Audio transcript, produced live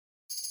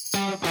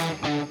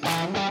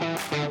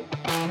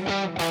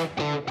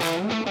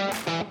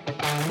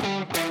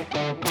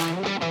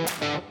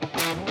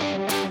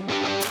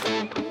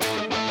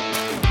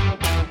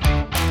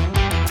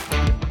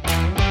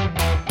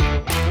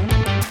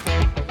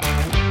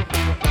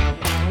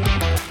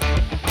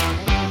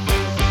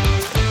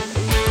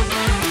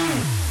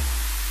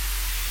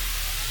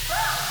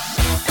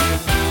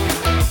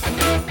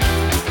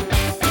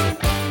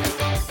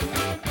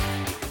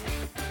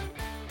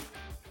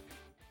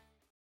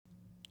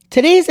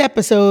Today's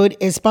episode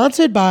is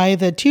sponsored by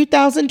the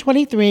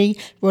 2023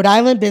 Rhode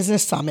Island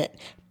Business Summit,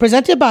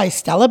 presented by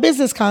Stella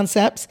Business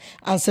Concepts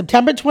on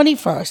September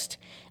 21st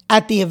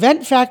at the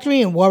Event Factory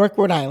in Warwick,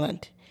 Rhode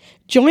Island.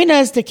 Join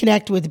us to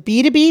connect with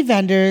B2B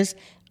vendors,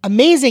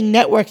 amazing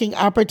networking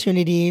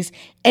opportunities,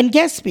 and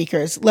guest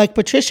speakers like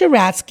Patricia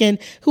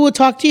Raskin, who will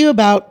talk to you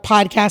about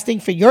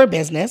podcasting for your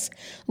business,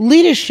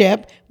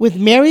 leadership with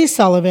Mary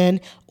Sullivan,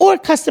 or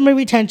customer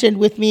retention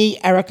with me,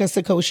 Erica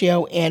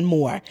Sicosio, and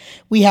more.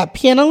 We have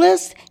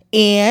panelists,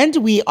 and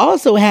we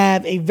also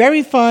have a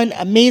very fun,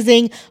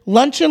 amazing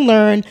lunch and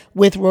learn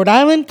with Rhode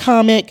Island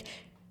comic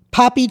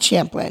Poppy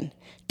Champlin.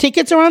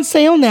 Tickets are on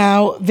sale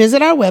now.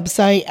 Visit our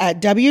website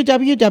at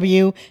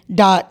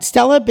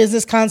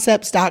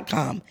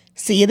www.stellabusinessconcepts.com.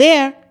 See you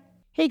there.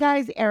 Hey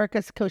guys, Erica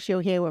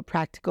Sicosio here with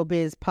Practical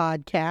Biz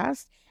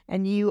Podcast,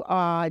 and you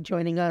are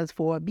joining us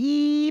for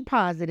Be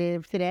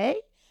Positive today.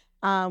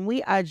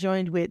 We are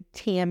joined with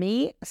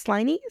Tammy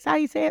Sliney, is how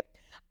you say it,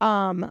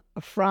 from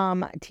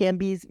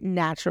TamBee's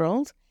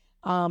Naturals.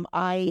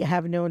 I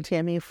have known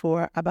Tammy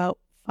for about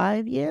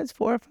 4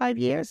 or 5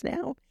 years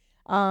now.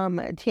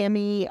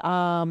 Tammy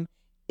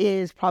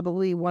is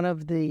probably one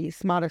of the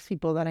smartest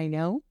people that I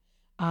know.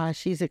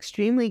 She's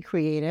extremely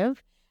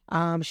creative.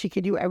 She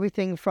can do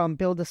everything from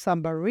build a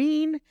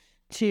submarine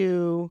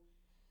to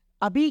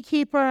a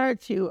beekeeper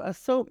to a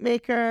soap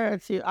maker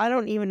to, I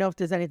don't even know if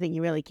there's anything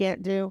you really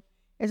can't do.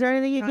 Is there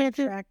anything you can't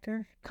do?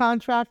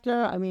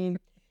 Contractor. I mean,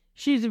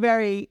 she's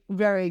very,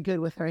 very good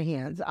with her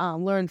hands.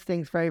 Learns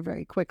things very,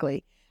 very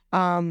quickly.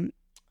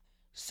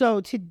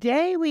 So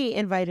today we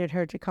invited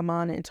her to come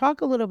on and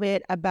talk a little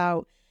bit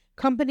about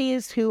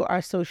companies who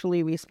are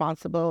socially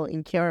responsible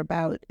and care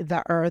about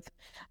the earth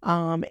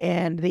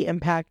and the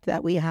impact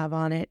that we have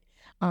on it.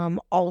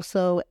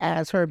 Also,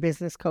 as her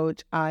business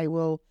coach, I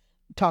will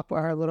talk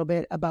with her a little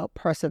bit about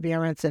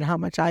perseverance and how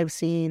much I've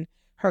seen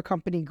her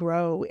company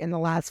grow in the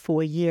last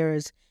 4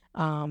 years.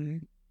 All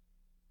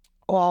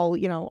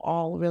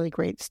really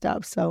great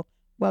stuff. So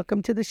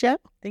welcome to the show.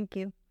 Thank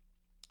you.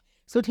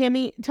 So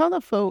Tammy, tell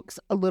the folks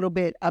a little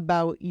bit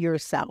about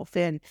yourself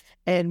and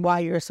why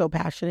you're so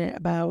passionate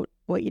about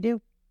what you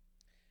do.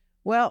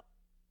 Well,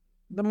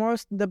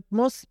 the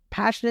most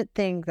passionate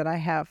thing that I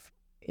have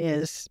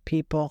is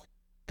people,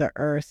 the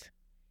earth,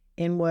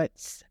 and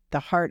what's the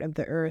heart of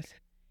the earth.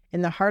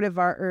 And the heart of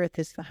our earth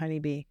is the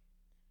honeybee.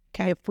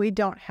 Okay, if we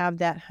don't have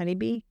that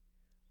honeybee,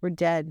 we're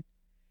dead.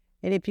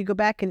 And if you go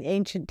back in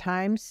ancient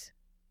times,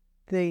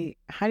 the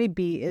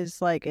honeybee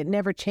is like, it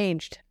never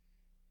changed.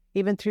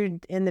 Even through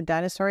in the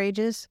dinosaur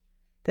ages,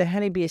 the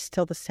honeybee is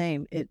still the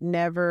same. It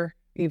never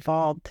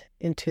evolved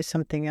into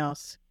something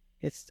else.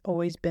 It's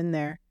always been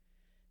there.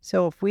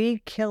 So if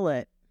we kill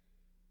it,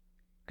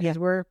 because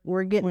we're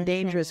getting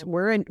dangerous.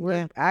 We're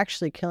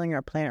actually killing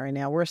our planet right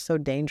now. We're so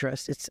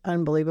dangerous. It's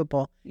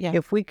unbelievable. Yeah.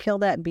 If we kill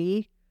that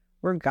bee,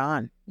 we're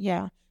gone.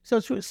 Yeah.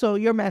 So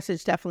your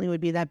message definitely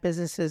would be that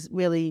businesses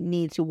really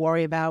need to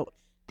worry about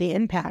the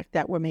impact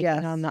that we're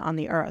making on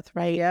the earth,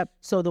 right? Yep.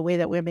 So the way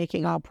that we're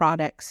making our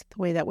products,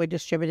 the way that we're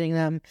distributing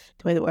them,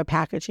 the way that we're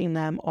packaging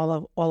them,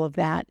 all of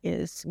that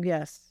is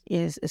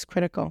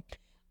critical.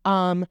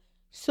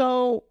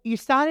 So you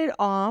started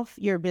off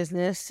your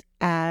business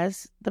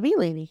as the bee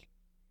lady.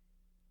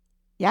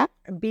 Yeah?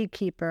 A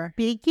beekeeper.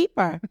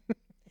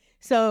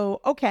 So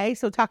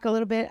talk a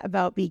little bit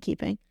about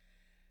beekeeping.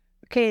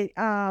 Okay,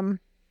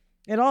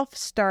 it all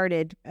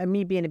started,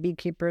 me being a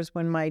beekeeper, is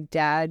when my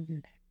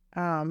dad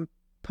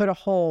put a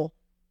hole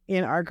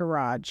in our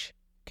garage.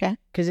 Okay.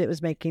 Because it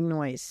was making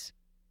noise.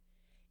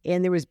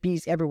 And there was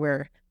bees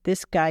everywhere.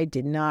 This guy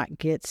did not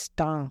get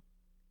stung.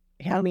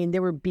 I mean,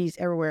 there were bees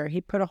everywhere. He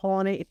put a hole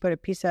in it. He put a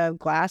piece of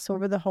glass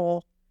over the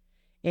hole.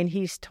 And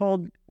he's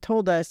told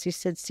us, he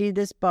said, see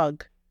this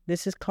bug?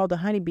 This is called a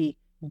honeybee.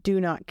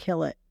 Do not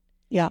kill it.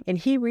 Yeah. And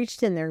he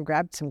reached in there and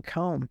grabbed some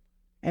comb.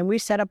 And we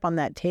sat up on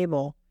that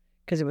table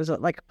because it was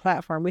like a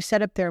platform. We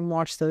sat up there and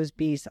watched those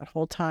bees that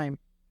whole time.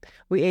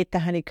 We ate the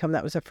honeycomb.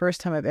 That was the first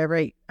time I've ever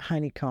ate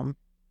honeycomb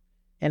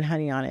and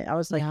honey on it. I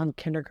was like in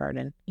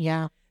kindergarten.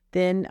 Yeah.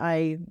 Then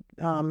I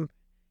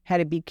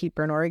had a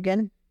beekeeper in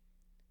Oregon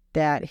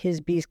that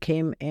his bees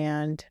came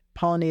and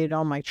pollinated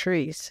all my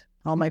trees,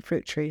 all my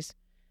fruit trees.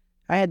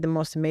 I had the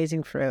most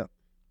amazing fruit.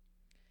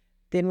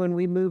 Then when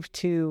we moved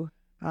to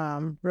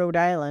Rhode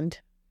Island,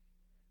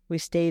 we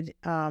stayed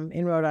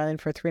in Rhode Island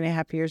for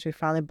 3.5 years. We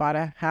finally bought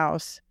a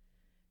house.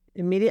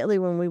 Immediately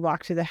when we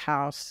walked to the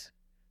house,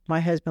 my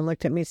husband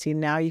looked at me and said,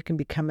 now you can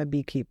become a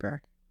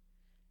beekeeper.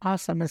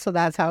 Awesome. And so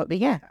that's how it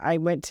began. I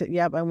went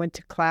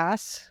to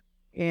class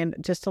and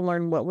just to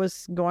learn what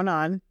was going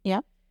on.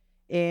 Yeah.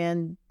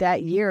 And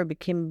that year I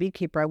became a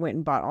beekeeper. I went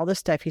and bought all the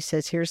stuff. He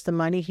says, here's the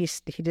money. He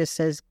just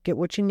says, get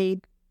what you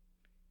need.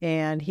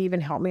 And he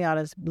even helped me out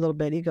a little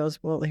bit. He goes,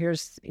 well,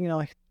 here's,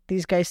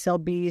 these guys sell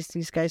bees.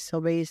 These guys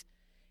sell bees.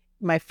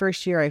 My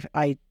first year,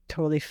 I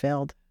totally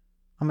failed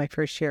on my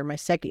first year. My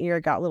second year, I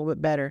got a little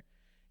bit better.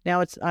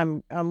 Now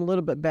I'm a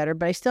little bit better,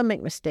 but I still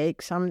make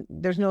mistakes.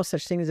 There's no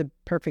such thing as a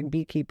perfect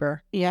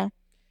beekeeper. Yeah.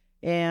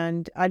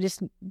 And I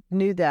just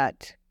knew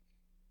that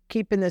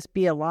keeping this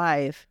bee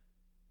alive,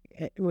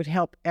 it would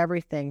help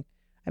everything.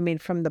 I mean,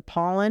 from the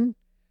pollen,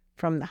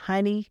 from the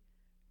honey,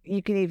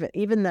 you can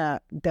even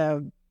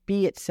the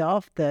bee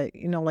itself,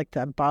 like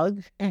the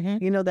bug,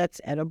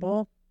 that's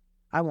edible.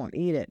 I won't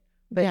eat it,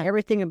 but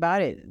everything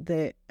about it,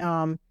 they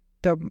call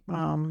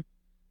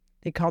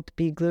it the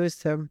bee glues,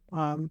 the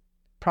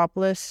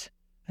propolis.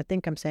 I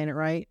think I'm saying it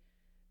right.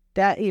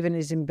 That even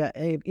is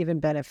even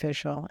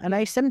beneficial, and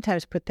I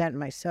sometimes put that in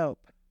my soap.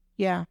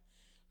 Yeah.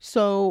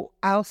 So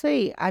I'll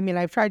say, I mean,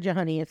 I've tried your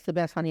honey. It's the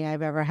best honey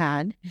I've ever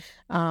had.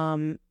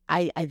 I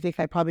think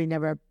I probably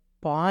never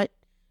bought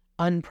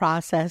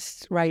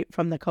unprocessed right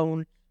from the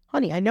cone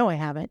honey. I know I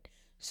haven't.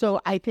 So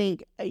I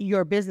think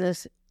your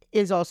business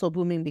is also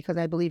booming because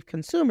I believe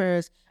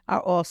consumers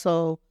are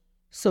also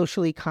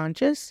socially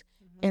conscious,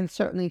 and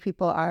certainly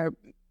people are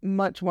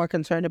much more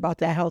concerned about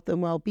their health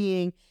and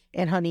well-being.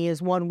 And honey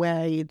is one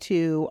way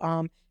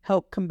to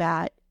help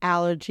combat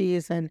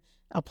allergies and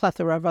a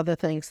plethora of other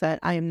things that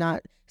I am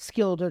not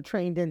skilled or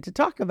trained in to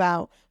talk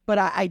about. But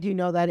I do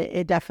know that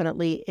it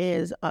definitely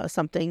is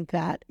something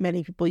that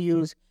many people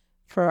use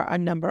for a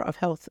number of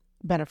health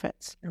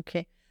benefits.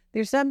 Okay.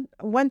 There's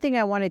one thing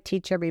I want to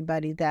teach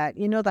everybody, that,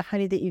 the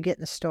honey that you get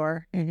in the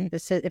store,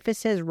 if it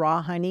says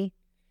raw honey,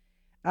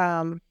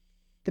 the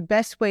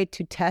best way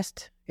to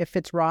test if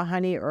it's raw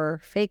honey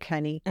or fake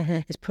honey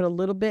is put a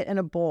little bit in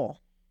a bowl.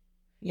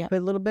 Yeah. Put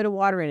a little bit of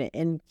water in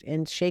it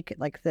and shake it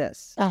like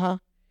this.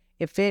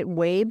 If it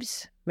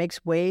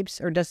makes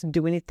waves, or doesn't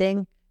do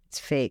anything, it's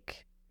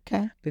fake.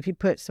 Okay. But if you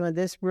put some of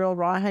this real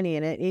raw honey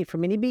in it,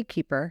 from any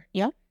beekeeper,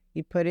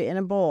 you put it in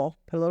a bowl,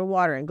 put a little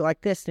water, and go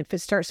like this. And if it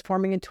starts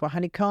forming into a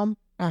honeycomb,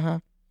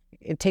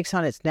 it takes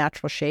on its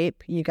natural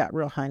shape. You got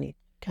real honey.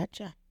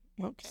 Gotcha.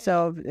 Okay.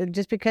 So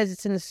just because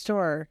it's in the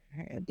store,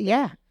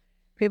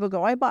 people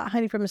go, I bought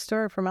honey from a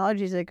store from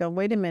allergies. They go,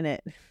 wait a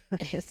minute.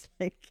 It's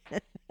like,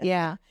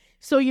 yeah.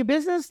 So your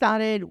business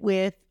started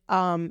with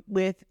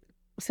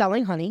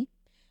selling honey,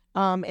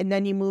 and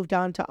then you moved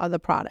on to other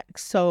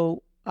products.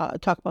 So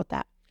talk about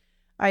that.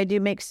 I do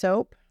make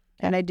soap,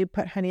 and I do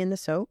put honey in the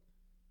soap.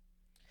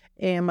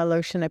 And my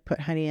lotion, I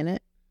put honey in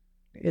it.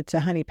 It's a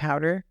honey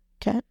powder.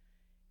 Okay.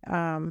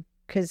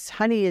 Because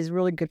honey is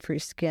really good for your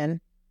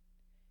skin.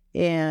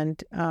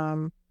 And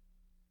let's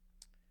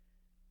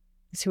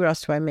see, what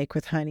else do I make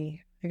with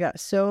honey? I got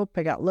soap.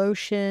 I got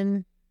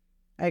lotion.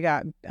 I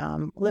got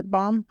lip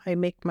balm. I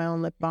make my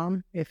own lip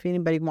balm. If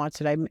anybody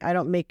wants it, I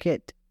don't make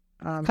it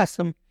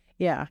custom.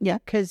 Yeah. Yeah.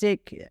 Because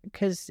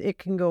it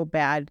can go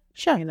bad.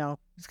 Sure.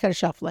 It's got a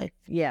shelf life.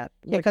 Yeah.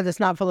 Yeah, because it's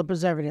not full of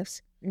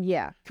preservatives.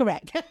 Yeah.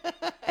 Correct.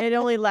 It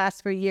only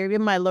lasts for a year.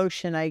 Even my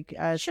lotion, it's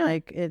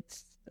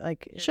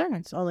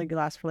only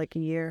lasts for like a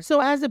year. So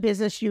as a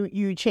business,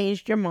 you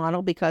changed your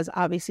model because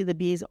obviously the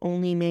bees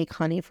only make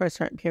honey for a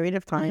certain period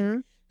of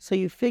time. So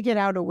you figured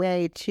out a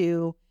way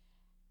to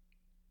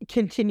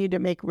continue to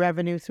make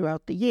revenue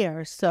throughout the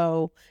year.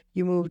 So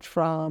you moved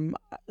from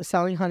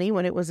selling honey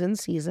when it was in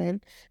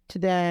season to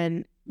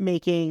then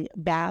making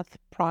bath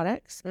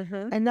products.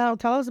 And now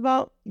tell us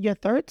about your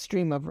third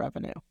stream of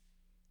revenue.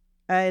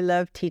 I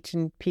love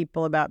teaching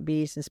people about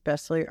bees,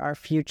 especially our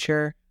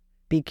future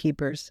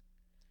beekeepers.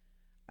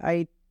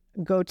 I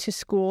go to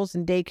schools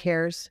and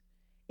daycares,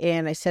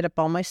 and I set up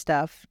all my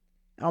stuff,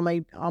 all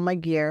my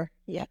gear.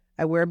 Yeah.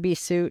 I wear a bee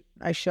suit.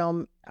 I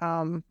show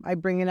them. I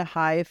bring in a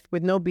hive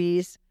with no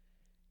bees,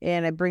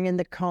 and I bring in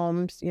the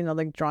combs,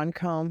 the drawn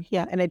comb.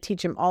 Yeah. And I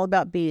teach them all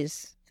about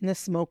bees. And the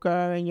smoker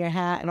and your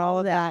hat and all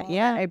of that.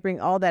 Yeah. I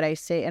bring all that. I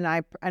say, and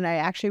I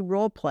actually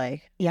role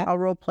play. Yeah. I'll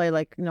role play,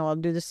 like, I'll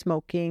do the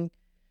smoking.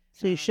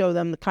 So you show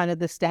them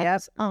the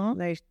steps.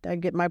 Yep. I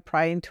get my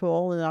prying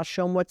tool, and I'll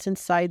show them what's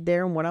inside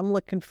there and what I'm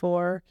looking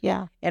for.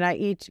 Yeah. And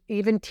I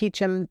even teach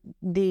them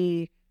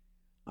the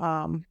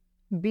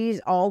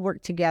bees all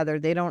work together.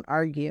 They don't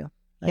argue.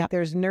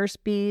 There's nurse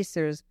bees,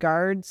 there's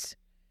guards,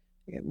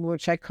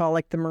 which I call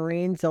like the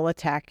Marines. They'll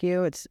attack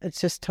you. It's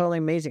just totally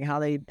amazing how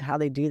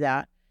they do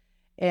that.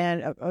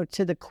 And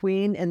to the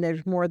queen, and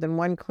there's more than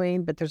one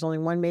queen, but there's only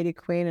one mated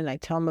queen. And I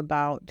tell them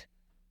about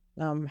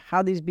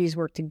how these bees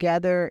work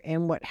together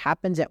and what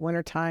happens at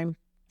wintertime.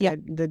 Yeah,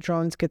 the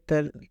drones get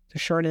the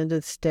short end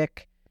of the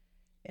stick.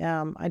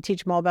 I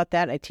teach them all about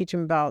that. I teach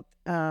them about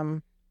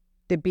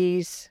the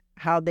bees,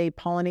 how they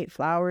pollinate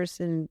flowers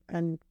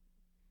and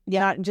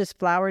not just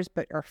flowers,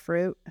 but our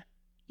fruit.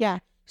 Yeah.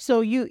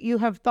 So you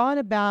have thought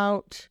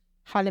about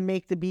how to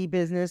make the bee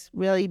business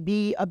really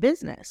be a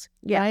business,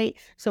 right?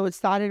 So it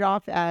started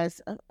off as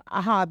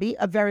a hobby,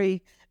 a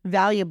very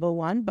valuable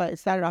one, but it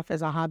started off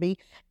as a hobby.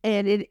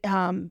 And it,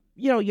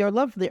 your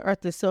love for the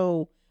earth is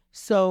so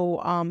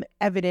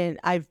evident.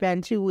 I've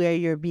been to where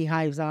your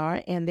beehives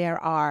are, and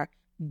there are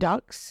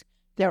ducks,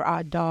 there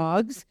are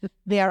dogs,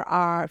 there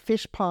are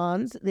fish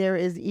ponds. There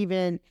is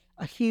even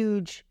a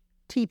huge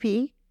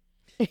teepee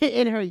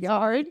in her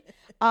yard.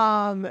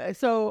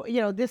 So,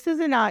 this is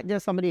not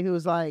just somebody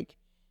who's like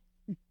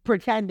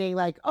pretending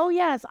like, oh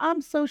yes,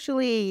 I'm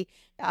socially,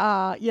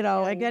 I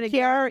got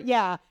care.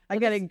 Yeah. I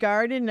got a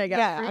garden. I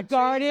got a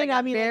garden.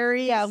 I mean,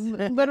 berries. Yeah,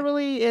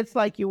 literally it's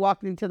like you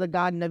walked into the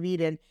Garden of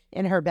Eden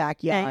in her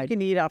backyard. And you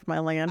can eat off my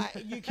land.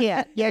 You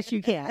can. Yes,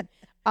 you can.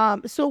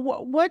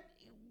 So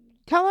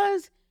tell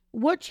us,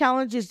 what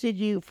challenges did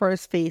you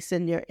first face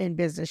in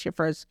business, your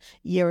first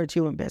year or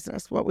two in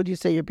business? What would you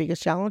say your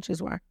biggest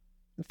challenges were?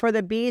 For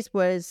the bees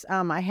was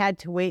I had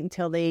to wait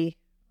until they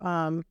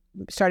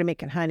started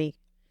making honey.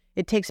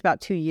 It takes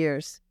about 2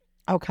 years.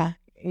 Okay.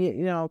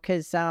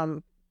 Because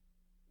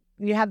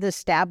you have to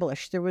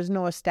establish. There was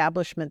no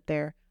establishment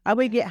there. I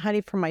would get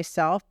honey for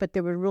myself, but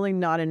there was really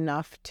not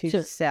enough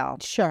to sell.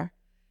 Sure.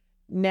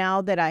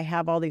 Now that I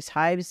have all these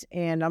hives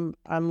and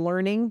I'm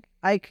learning,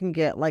 I can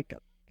get like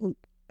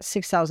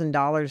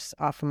 $6,000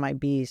 off of my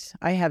bees.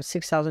 I have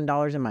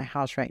 $6,000 in my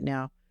house right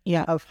now.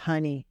 Yeah. Of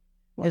honey.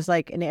 Wow. It's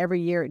like, and every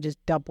year it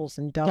just doubles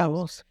and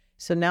doubles.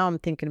 So now I'm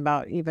thinking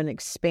about even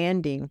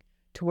expanding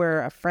to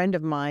where a friend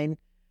of mine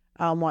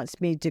wants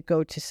me to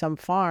go to some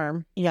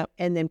farm. Yep.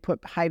 And then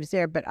put hives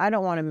there, but I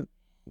don't want to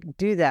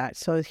do that.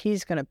 So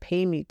he's going to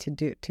pay me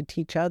to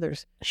teach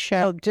others.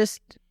 Sure. So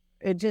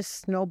it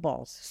just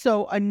snowballs.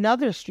 So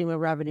another stream of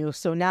revenue.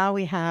 So now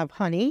we have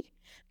honey,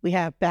 we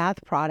have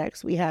bath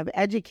products, we have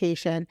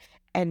education,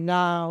 and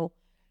now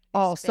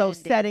also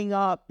setting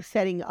up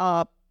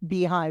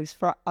beehives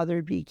for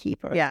other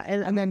beekeepers. Yeah.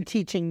 And then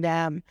teaching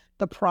them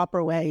the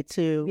proper way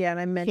to and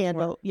I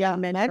mentor.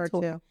 mentor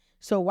too.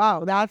 So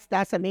wow,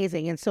 that's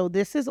amazing. And so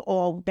this has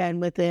all been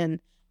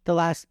within the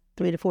last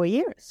 3 to 4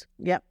 years.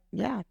 Yep.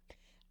 Yeah.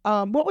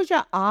 What was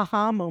your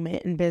aha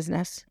moment in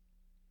business?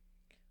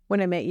 When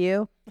I met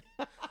you.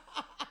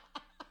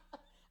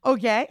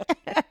 Okay.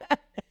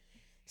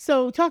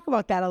 So talk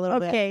about that a little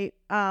bit. Okay.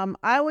 It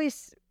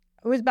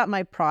was about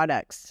my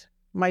products,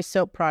 my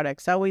soap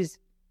products. I always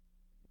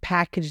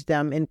packaged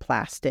them in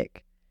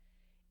plastic.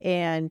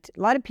 And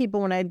a lot of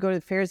people, when I'd go to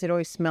the fairs, they'd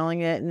always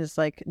smelling it. And it's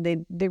like, they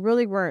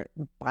really weren't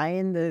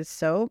buying the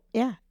soap.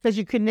 Yeah. Because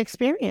you couldn't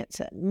experience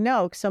it.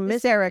 No. So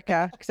Miss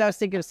Erica, because I was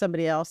thinking of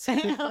somebody else. I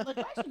was like,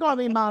 why should call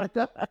me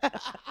Monica?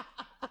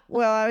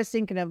 Well, I was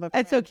thinking of a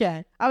friend. It's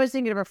okay. I was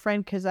thinking of a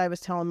friend because I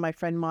was telling my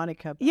friend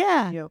Monica.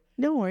 Yeah.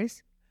 No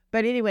worries.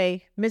 But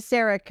anyway, Miss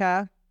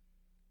Erica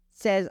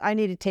says, I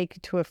need to take you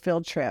to a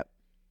field trip.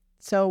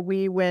 So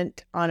we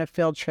went on a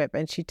field trip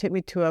and she took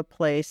me to a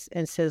place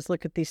and says,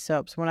 look at these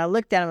soaps. When I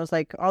looked at them, I was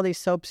like, all these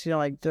soaps,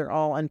 like they're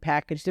all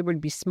unpackaged. There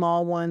would be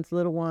small ones,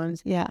 little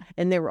ones. Yeah.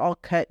 And they were all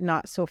cut,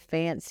 not so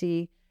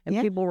fancy. And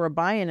people were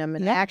buying them.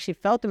 And I actually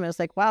felt them. And I was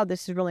like, wow,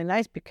 this is really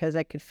nice because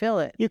I could feel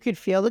it. You could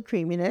feel the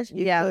creaminess.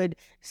 You could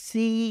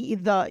see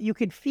you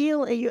could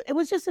feel it. It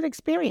was just an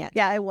experience.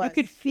 Yeah, it was.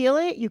 You could feel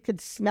it. You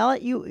could smell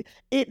it.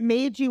 It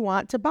made you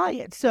want to buy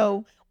it.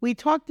 So we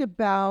talked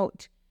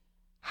about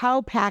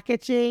how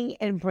packaging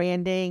and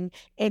branding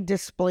and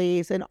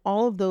displays and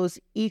all of those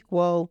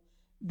equal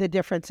the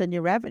difference in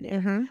your revenue.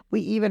 Mm-hmm. We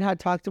even had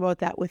talked about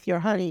that with your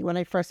honey. When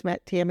I first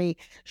met Tammy,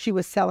 she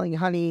was selling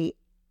honey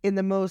in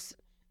the most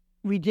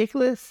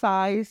ridiculous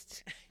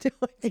sized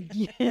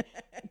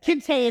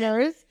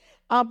containers.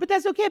 But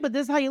that's okay. But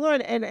this is how you learn.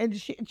 And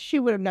she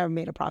would have never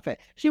made a profit.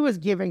 She was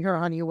giving her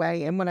honey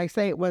away. And when I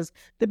say it was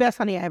the best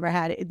honey I ever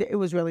had, it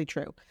was really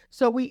true.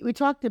 So we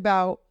talked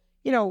about,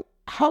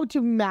 how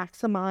to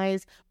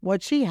maximize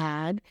what she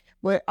had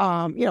with,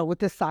 with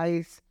the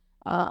size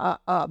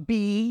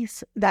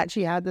bees that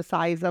she had, the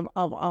size of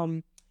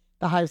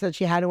the hives that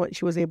she had and what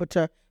she was able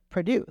to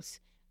produce.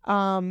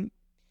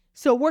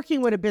 So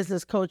working with a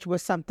business coach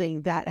was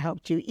something that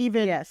helped you.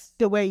 Even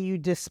the way you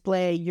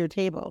display your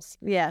tables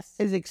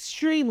is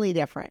extremely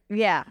different.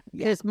 Yeah,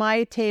 because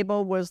my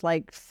table was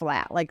like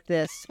flat like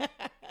this.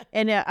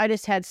 And I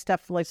just had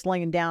stuff like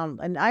laying down.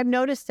 And I've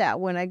noticed that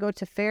when I go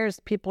to fairs,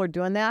 people are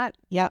doing that.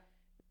 Yep.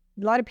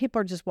 A lot of people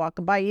are just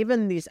walking by.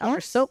 Even these other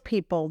soap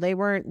people,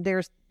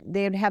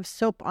 they'd have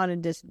soap on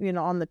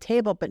on the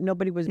table, but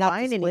nobody was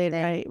buying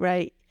anything.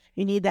 Right.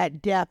 You need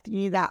that depth. You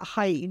need that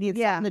height. You need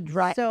something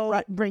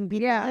to bring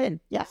people in.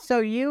 Yeah. So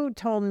you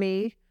told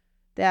me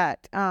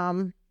that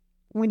you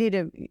need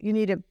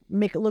to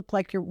make it look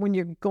like when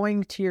you're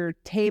going to your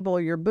table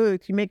or your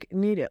booth,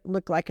 need it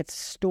look like it's a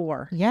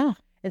store. Yeah.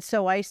 And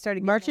so I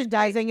started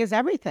merchandising is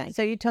everything.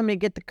 So you told me to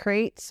get the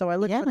crates. So I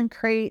looked for the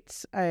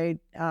crates. I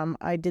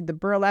did the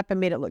burlap and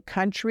made it look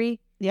country.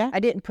 Yeah.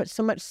 I didn't put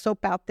so much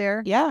soap out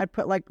there. Yeah. I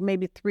put like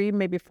maybe 3,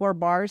 maybe 4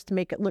 bars to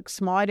make it look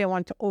small. I didn't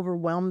want to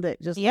overwhelm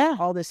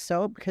all this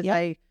soap because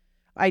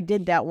I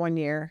did that one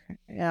year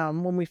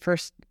when we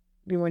first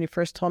when you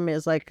first told me,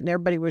 it's like, and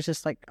everybody was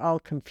just like all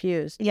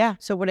confused. Yeah.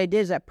 So what I did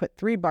is I put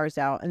 3 bars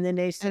out, and then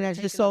they And I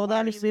just sold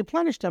them, just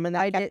replenished them, and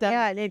that kept them.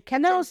 Yeah, and it kept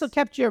And that also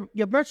kept your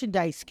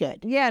merchandise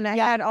good. Yeah, and I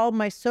had all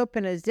my soap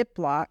in a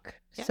Ziploc,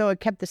 so it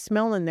kept the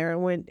smell in there.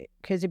 And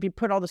because if you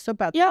put all the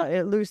soap out, there,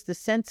 it lose the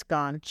scent's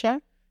gone.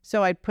 Sure.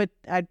 So I'd put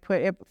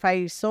if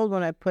I sold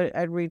one,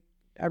 I'd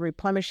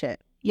replenish it.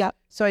 Yeah.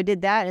 So I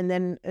did that, and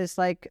then it's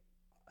like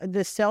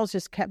the sales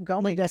just kept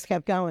going. Like just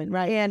kept going,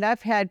 right? And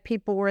I've had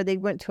people where they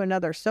went to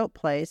another soap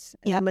place,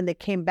 and when they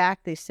came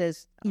back, they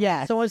says,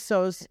 "Yeah, so and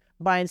so's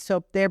buying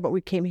soap there, but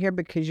we came here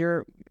because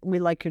we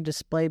like your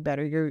display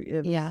better.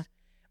 You're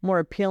more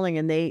appealing,"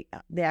 and they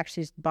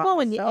actually bought. Well,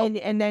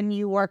 and then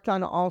you worked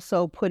on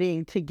also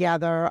putting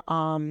together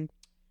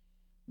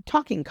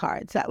talking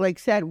cards that like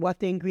said what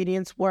the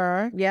ingredients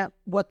were,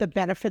 what the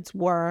benefits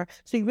were.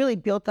 So you really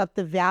built up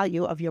the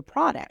value of your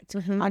product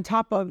on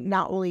top of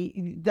not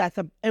only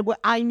what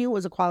I knew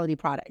was a quality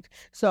product.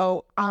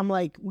 So I'm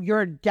like,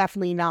 you're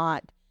definitely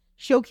not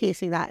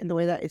showcasing that in the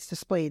way that it's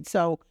displayed.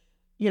 So,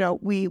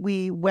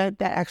 we went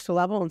that extra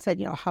level and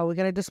said, how are we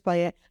going to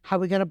display it? How are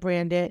we going to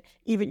brand it?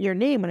 Even your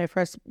name, when I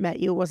first met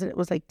you, it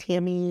was like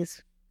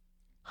Tammy's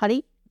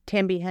honey?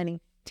 TamBee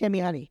honey. Tammy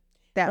honey.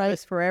 That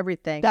was for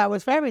everything. That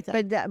was for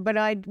everything.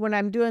 But when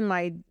I'm doing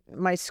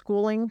my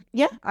schooling,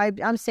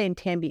 I'm saying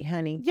TamBee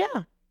honey.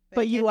 Yeah.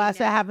 But you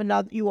also have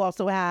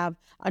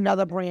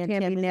another brand,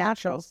 TamBee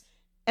Naturals.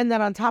 And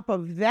then on top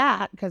of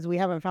that, because we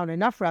haven't found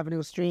enough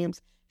revenue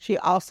streams, she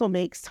also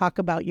makes Talk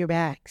About Your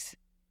bags.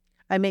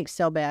 I make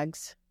sail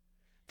bags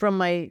from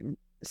my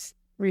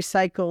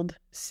recycled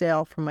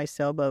sail from my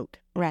sailboat.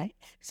 Right.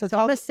 So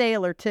I'm a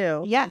sailor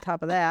too. Yeah. On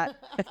top of that,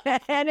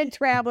 and a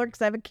traveler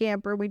because I have a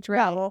camper. We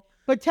travel. Right.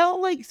 But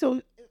tell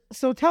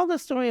tell the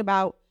story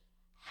about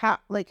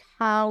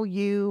how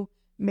you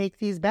make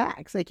these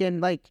bags.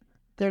 You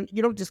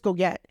don't just go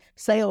get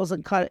sails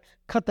and cut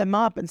them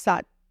up and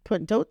start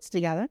putting totes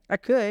together. I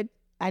could.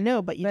 I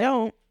know, but you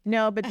don't.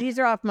 No, but these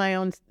are off my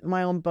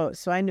own boat,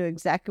 so I knew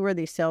exactly where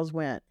these sails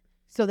went.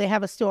 So they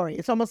have a story.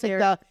 It's almost like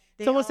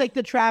like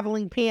the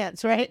traveling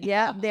pants, right?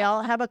 Yeah, they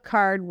all have a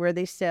card where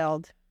they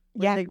sailed.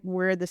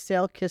 Where the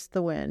sail kissed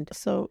the wind.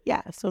 So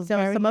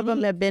some of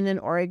them have been in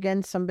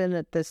Oregon, some been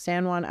at the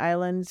San Juan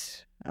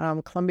Islands,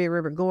 Columbia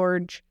River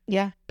Gorge,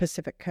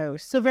 Pacific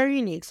Coast. So very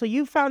unique. So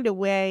you found a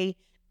way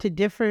to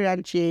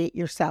differentiate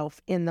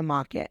yourself in the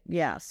market.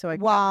 Yeah. So I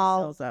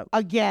while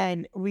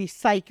again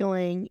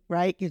recycling,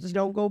 right? You just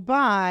don't go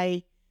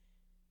buy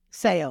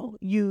sail.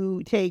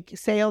 You take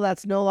sail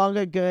that's no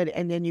longer good,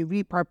 and then you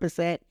repurpose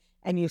it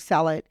and you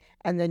sell it.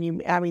 And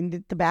then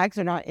the bags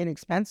are not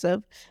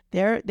inexpensive.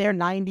 They're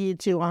 $90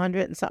 to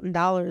 $100 and something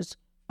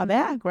a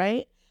bag,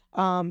 right?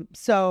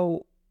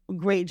 So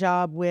great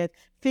job with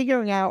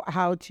figuring out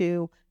how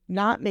to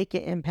not make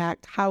an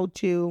impact, how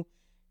to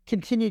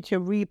continue to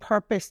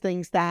repurpose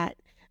things that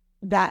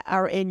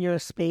are in your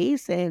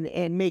space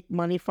and make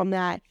money from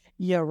that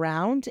year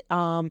round,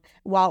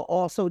 while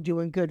also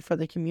doing good for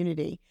the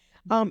community.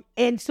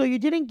 And so you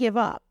didn't give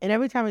up. And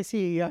every time I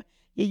see you,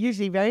 you're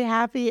usually very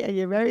happy and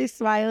you're very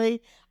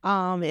smiley,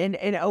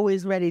 and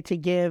always ready to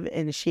give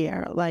and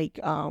share.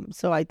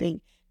 So I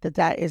think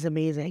that is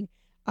amazing.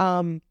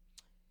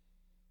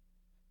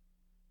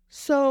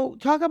 So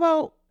talk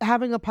about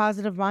having a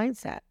positive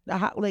mindset.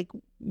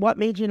 What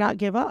made you not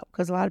give up?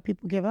 Because a lot of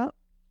people give up.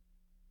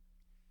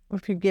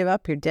 If you give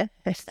up, you're dead.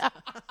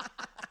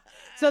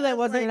 So that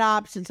wasn't an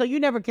option. So you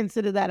never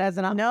considered that as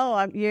an option?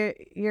 No,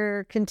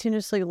 you're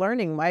continuously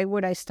learning. Why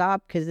would I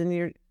stop? Because then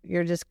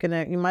you're just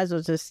you might as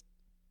well just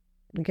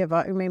give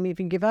up. Maybe if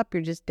you give up,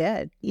 you're just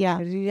dead. Yeah.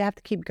 You have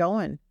to keep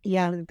going.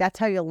 Yeah. That's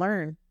how you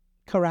learn.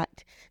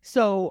 Correct.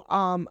 So,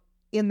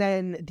 and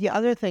then the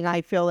other thing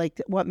I feel like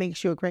what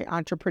makes you a great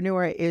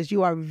entrepreneur is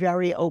you are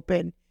very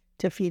open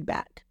to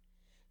feedback.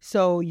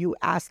 So you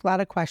ask a lot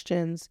of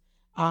questions.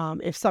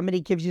 If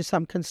somebody gives you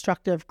some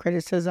constructive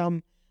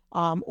criticism,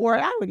 or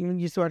I wouldn't even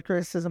use the word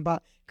criticism,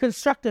 but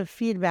constructive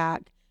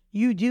feedback,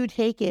 you do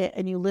take it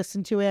and you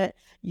listen to it.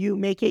 You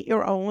make it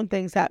your own,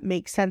 things that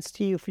make sense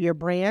to you for your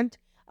brand.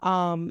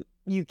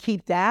 You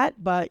keep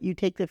that, but you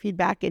take the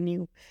feedback and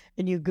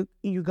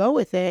you go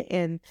with it,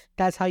 and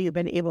that's how you've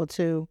been able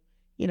to,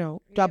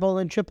 double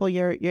and triple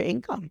your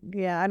income.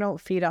 Yeah, I don't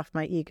feed off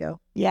my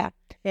ego. Yeah,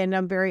 and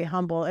I'm very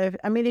humble. If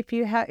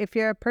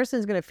you're a person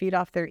who's going to feed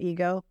off their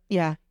ego,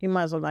 you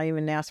might as well not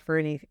even ask for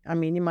any.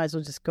 You might as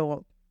well just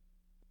go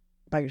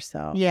by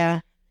yourself. Yeah.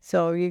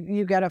 So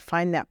you got to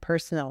find that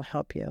person that'll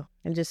help you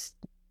and just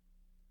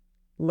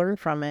learn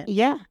from it.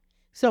 Yeah.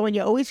 So when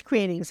you're always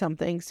creating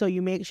something, so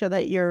you make sure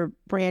that your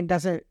brand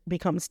doesn't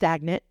become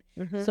stagnant.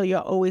 Mm-hmm. So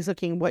you're always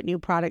looking, what new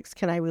products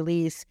can I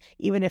release?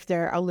 Even if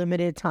they're a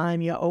limited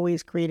time, you're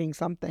always creating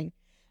something.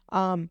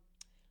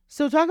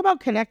 So talk about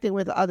connecting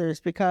with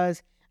others,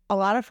 because a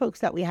lot of folks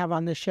that we have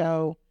on the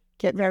show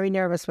get very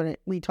nervous when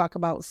we talk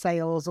about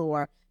sales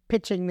or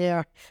pitching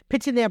their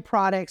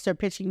products or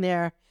pitching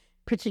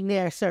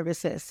their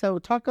services. So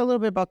talk a little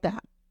bit about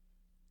that.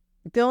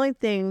 The only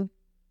thing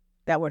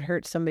that would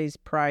hurt somebody's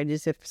pride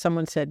is if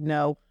someone said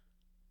no.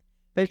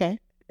 Okay.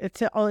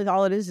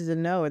 all it is a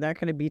no. They're not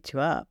going to beat you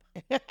up.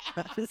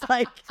 It's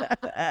like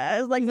what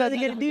are they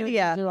going to do to you?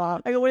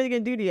 I go, what are they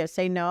going to do to you?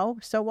 Say no.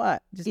 So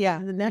what? Just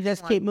the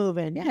next keep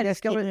moving. Yeah,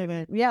 just keep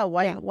moving. Yeah.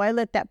 Why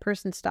let that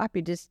person stop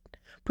you? Just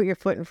put your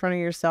foot in front of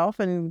yourself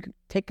and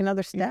take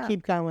another step.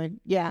 Keep going.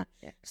 Yeah.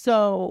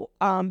 So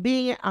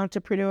being an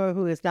entrepreneur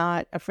who is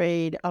not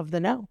afraid of the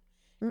no,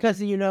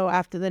 because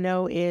after the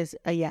no is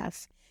a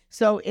yes.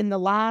 So in the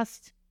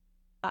last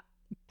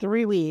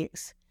 3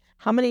 weeks,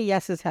 how many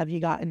yeses have you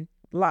gotten?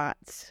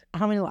 Lots.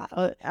 How many?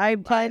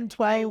 10, 12.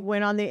 I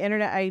went on the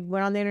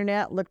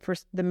internet, looked for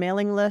the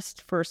mailing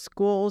list for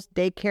schools,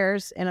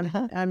 daycares, and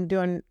I'm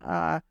doing.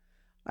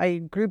 I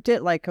grouped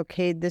it like,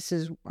 okay, this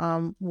is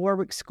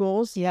Warwick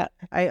schools. Yeah.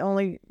 I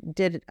only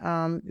did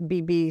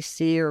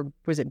BBC or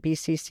was it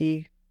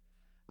BCC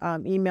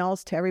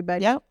emails to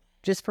everybody. Yep.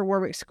 Just for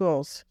Warwick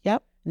schools.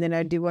 Yep. And then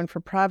I do one for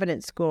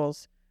Providence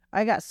schools.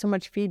 I got so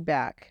much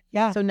feedback.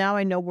 Yeah. So now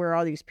I know where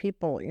all these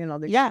people,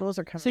 these schools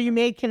are coming So you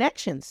made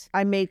connections.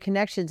 I made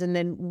connections, and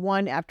then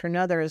one after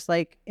another is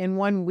like in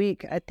 1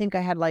 week, I think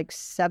I had like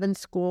 7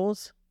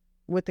 schools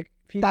with a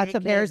few. That's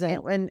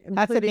amazing.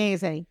 That's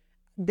amazing.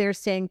 They're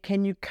saying,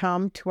 can you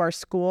come to our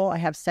school? I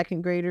have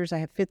 2nd graders. I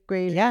have 5th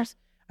graders. Yes.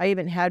 I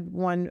even had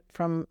one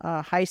from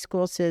high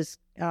school says,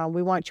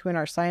 we want you in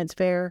our science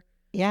fair.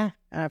 Yeah.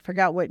 I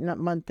forgot what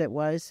month it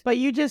was. But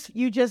you just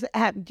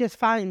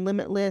find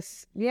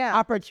limitless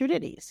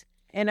opportunities.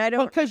 And I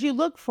don't, because you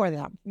look for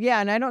them.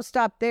 Yeah. And I don't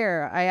stop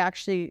there. I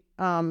actually,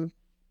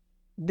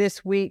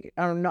 this week,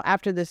 I don't know,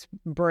 after this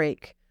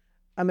break,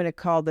 I'm going to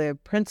call the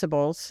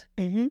principals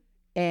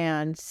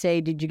and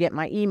say, did you get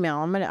my email?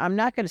 I'm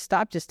not going to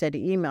stop just at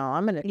an email.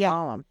 I'm going to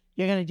call them.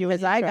 You're going to do it.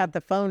 Because I got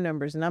the phone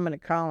numbers, and I'm going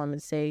to call them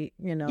and say,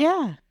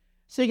 Yeah.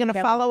 So you're going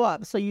to follow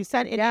up. So you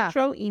sent an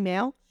intro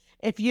email.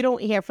 If you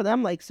don't hear from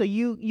them, so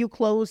you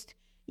closed,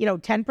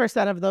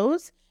 10% of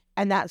those,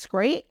 and that's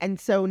great. And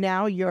so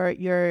now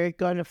you're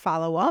going to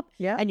follow up,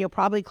 and you'll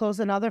probably close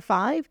another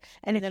 5.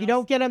 And if you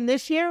don't get them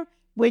this year,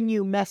 when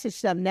you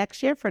message them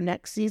next year for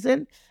next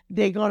season,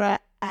 they're going to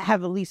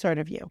have at least heard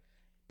of you.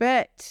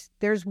 But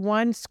there's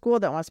one school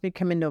that wants me to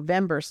come in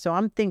November. So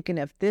I'm thinking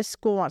if this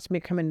school wants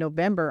me to come in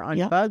November on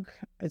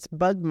it's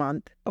bug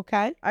month.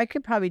 Okay. I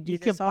could probably do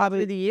this all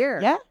through the year.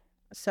 Yeah.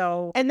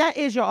 So. And that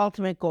is your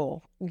ultimate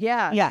goal.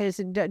 Yeah. Yeah.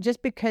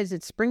 Just because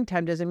it's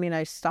springtime doesn't mean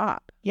I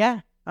stop.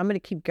 Yeah. I'm going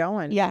to keep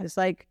going. Yeah. It's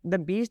like the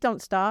bees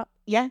don't stop.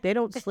 Yeah. They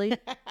don't sleep.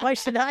 Why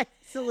should I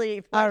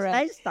sleep? Why should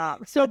I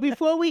stop? So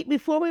before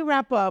we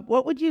wrap up,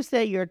 what would you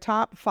say your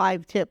top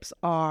 5 tips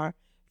are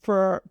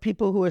for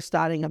people who are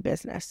starting a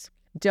business?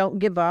 Don't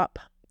give up.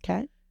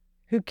 Okay.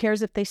 Who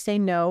cares if they say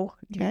no?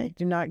 Okay.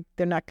 They're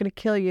not going to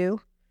kill you.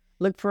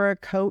 Look for a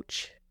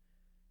coach.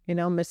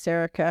 Miss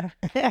Erica.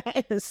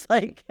 It's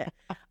like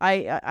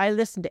I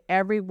listen to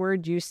every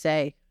word you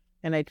say,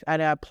 and I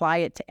apply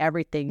it to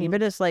everything.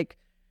 Even it's like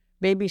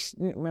maybe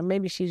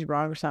she's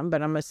wrong or something,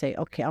 but I'm gonna say,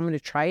 okay, I'm gonna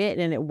try it,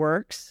 and it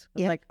works.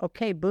 It's like,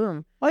 okay,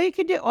 boom. All you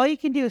can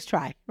do is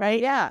try, right?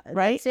 Yeah,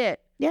 right. That's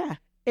it. Yeah.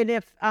 And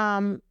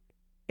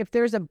if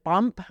there's a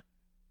bump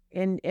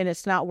and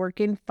it's not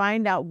working,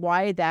 find out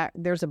why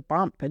there's a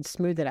bump and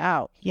smooth it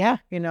out. Yeah.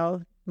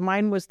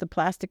 Mine was the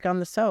plastic on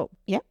the soap.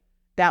 Yep.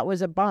 That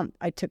was a bump.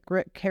 I took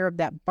great care of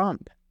that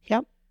bump.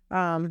 Yep.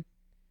 And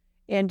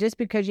just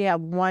because you have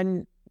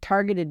one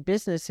targeted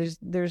business,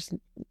 there's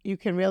you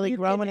can really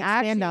grow and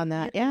expand on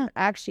that. Yeah.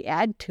 Actually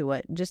add to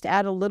it. Just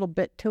add a little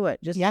bit to it.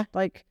 Just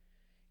like,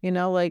 I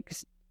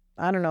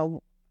don't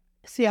know.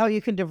 See how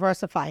you can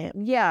diversify it.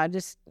 Yeah.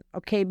 Just,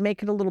 okay,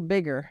 make it a little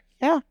bigger.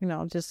 Yeah.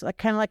 Just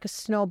kind of like a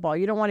snowball.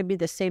 You don't want to be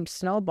the same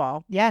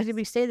snowball. Yeah. If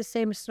you stay the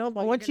same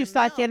snowball, once you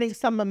start getting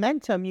some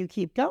momentum, you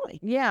keep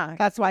going. Yeah.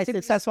 That's why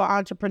successful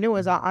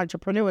entrepreneurs are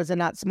entrepreneurs and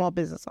not small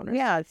business owners.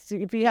 Yeah.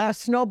 If you have a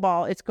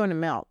snowball, it's going to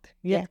melt.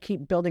 You have to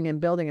keep building and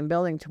building and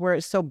building to where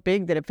it's so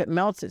big that if it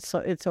melts,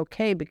 it's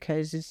okay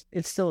because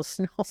it's still a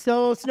snowball.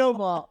 So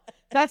snowball.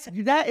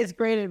 That is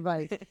great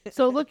advice.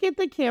 So look at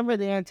the camera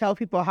there and tell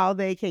people how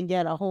they can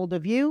get a hold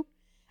of you.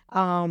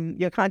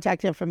 Your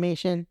contact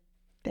information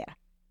there.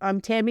 I'm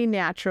Tammy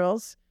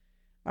Naturals.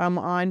 I'm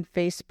on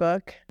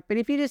Facebook. But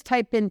if you just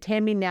type in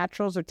Tammy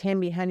Naturals or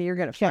Tammy Honey, you're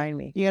going to find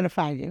me. You're going to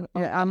find you.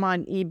 Okay. Yeah, I'm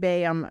on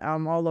eBay.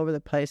 I'm all over the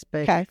place.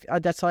 But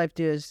that's all I have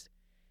to do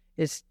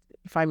is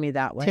find me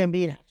that way.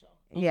 TamBee Naturals.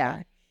 Okay.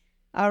 Yeah.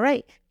 All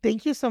right.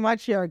 Thank you so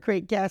much. You're a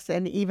great guest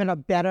and even a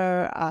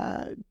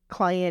better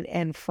client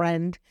and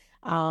friend.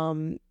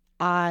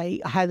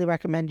 I highly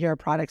recommend your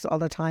products all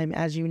the time.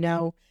 As you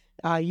know,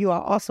 you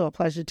are also a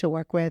pleasure to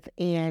work with.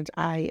 And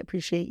I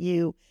appreciate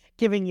you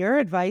giving your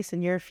advice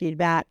and your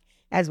feedback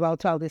as well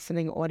to our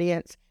listening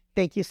audience.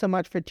 Thank you so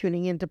much for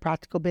tuning in to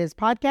Practical Biz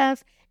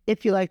Podcast.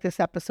 If you like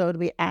this episode,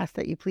 we ask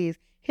that you please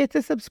hit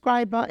the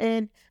subscribe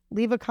button,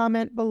 leave a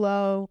comment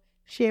below,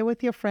 share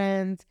with your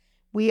friends.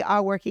 We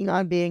are working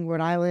on being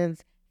Rhode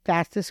Island's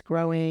fastest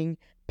growing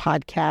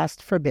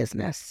podcast for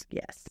business.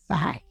 Yes.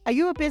 Bye. Are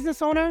you a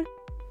business owner?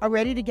 Are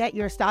ready to get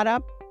your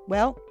startup?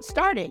 Well,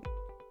 started.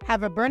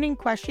 Have a burning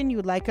question you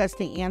would like us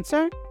to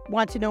answer?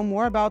 Want to know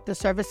more about the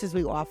services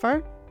we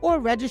offer? or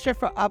register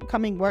for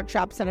upcoming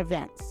workshops and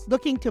events.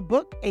 Looking to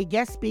book a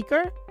guest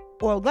speaker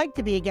or would like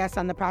to be a guest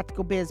on the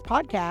Practical Biz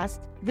podcast,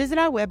 visit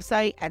our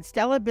website at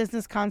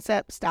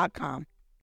stellabusinessconcepts.com.